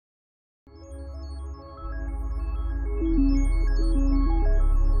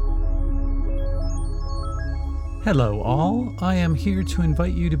Hello all, I am here to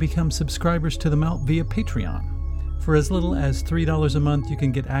invite you to become subscribers to The Melt via Patreon. For as little as $3 a month, you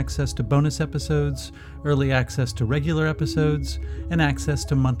can get access to bonus episodes, early access to regular episodes, and access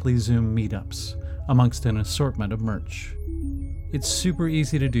to monthly Zoom meetups, amongst an assortment of merch. It's super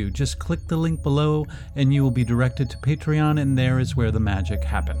easy to do. Just click the link below and you will be directed to Patreon, and there is where the magic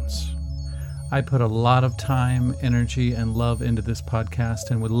happens. I put a lot of time, energy, and love into this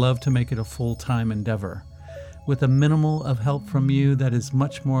podcast and would love to make it a full-time endeavor. With a minimal of help from you, that is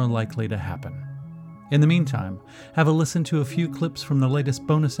much more likely to happen. In the meantime, have a listen to a few clips from the latest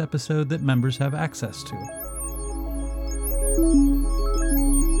bonus episode that members have access to.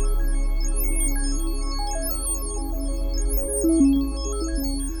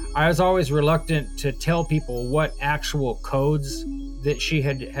 I was always reluctant to tell people what actual codes that she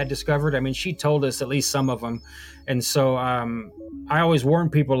had discovered. I mean, she told us at least some of them. And so I always warn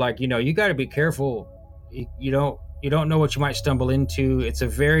people, like, you got to be careful. You don't know what you might stumble into. It's a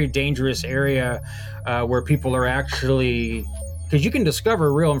very dangerous area where people are actually, because you can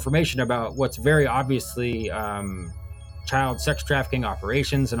discover real information about what's very obviously child sex trafficking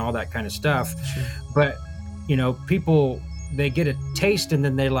operations and all that kind of stuff. Sure. But, people, they get a taste and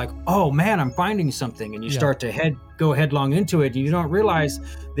then they're like, oh man, I'm finding something. And you start to go headlong into it. And you don't realize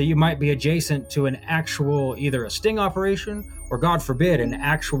that you might be adjacent to an actual, either a sting operation or, God forbid, an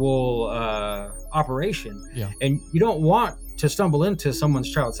actual operation. Yeah. And you don't want to stumble into someone's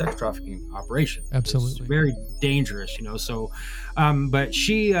child sex trafficking operation. Absolutely. It's very dangerous, so, but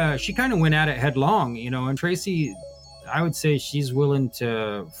she kind of went at it headlong, and Tracy, I would say she's willing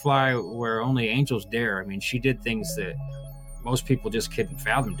to fly where only angels dare. I mean, she did things that most people just couldn't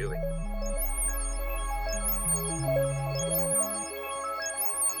fathom doing.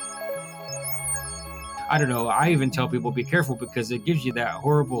 I don't know. I even tell people, be careful, because it gives you that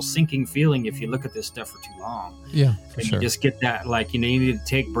horrible sinking feeling if you look at this stuff for too long. Yeah, and you just get that, like, you need to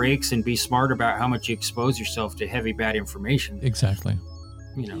take breaks and be smart about how much you expose yourself to heavy, bad information. Exactly.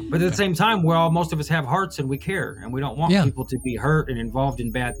 But at the same time, most of us have hearts and we care, and we don't want people to be hurt and involved in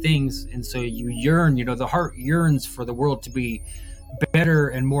bad things. And so you yearn, the heart yearns for the world to be better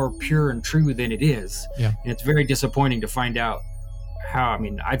and more pure and true than it is. Yeah. And it's very disappointing to find out how,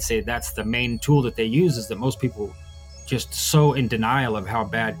 I'd say that's the main tool that they use, is that most people just so in denial of how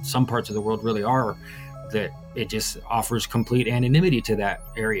bad some parts of the world really are, that it just offers complete anonymity to that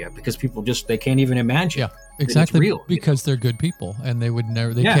area, because people they can't even imagine. Yeah, exactly. It's real, because they're good people, and they would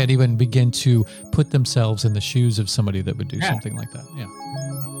never, they can't even begin to put themselves in the shoes of somebody that would do something like that. Yeah.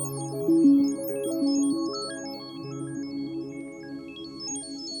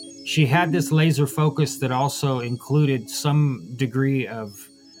 She had this laser focus that also included some degree of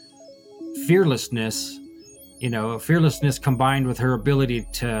fearlessness, fearlessness combined with her ability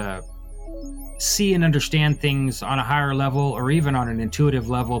to see and understand things on a higher level, or even on an intuitive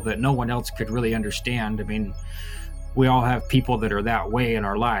level that no one else could really understand. I mean, we all have people that are that way in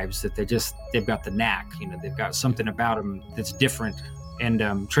our lives, that they've got the knack, they've got something about them that's different.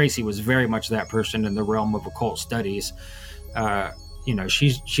 And Tracy was very much that person in the realm of occult studies.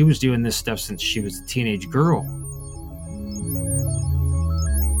 She was doing this stuff since she was a teenage girl.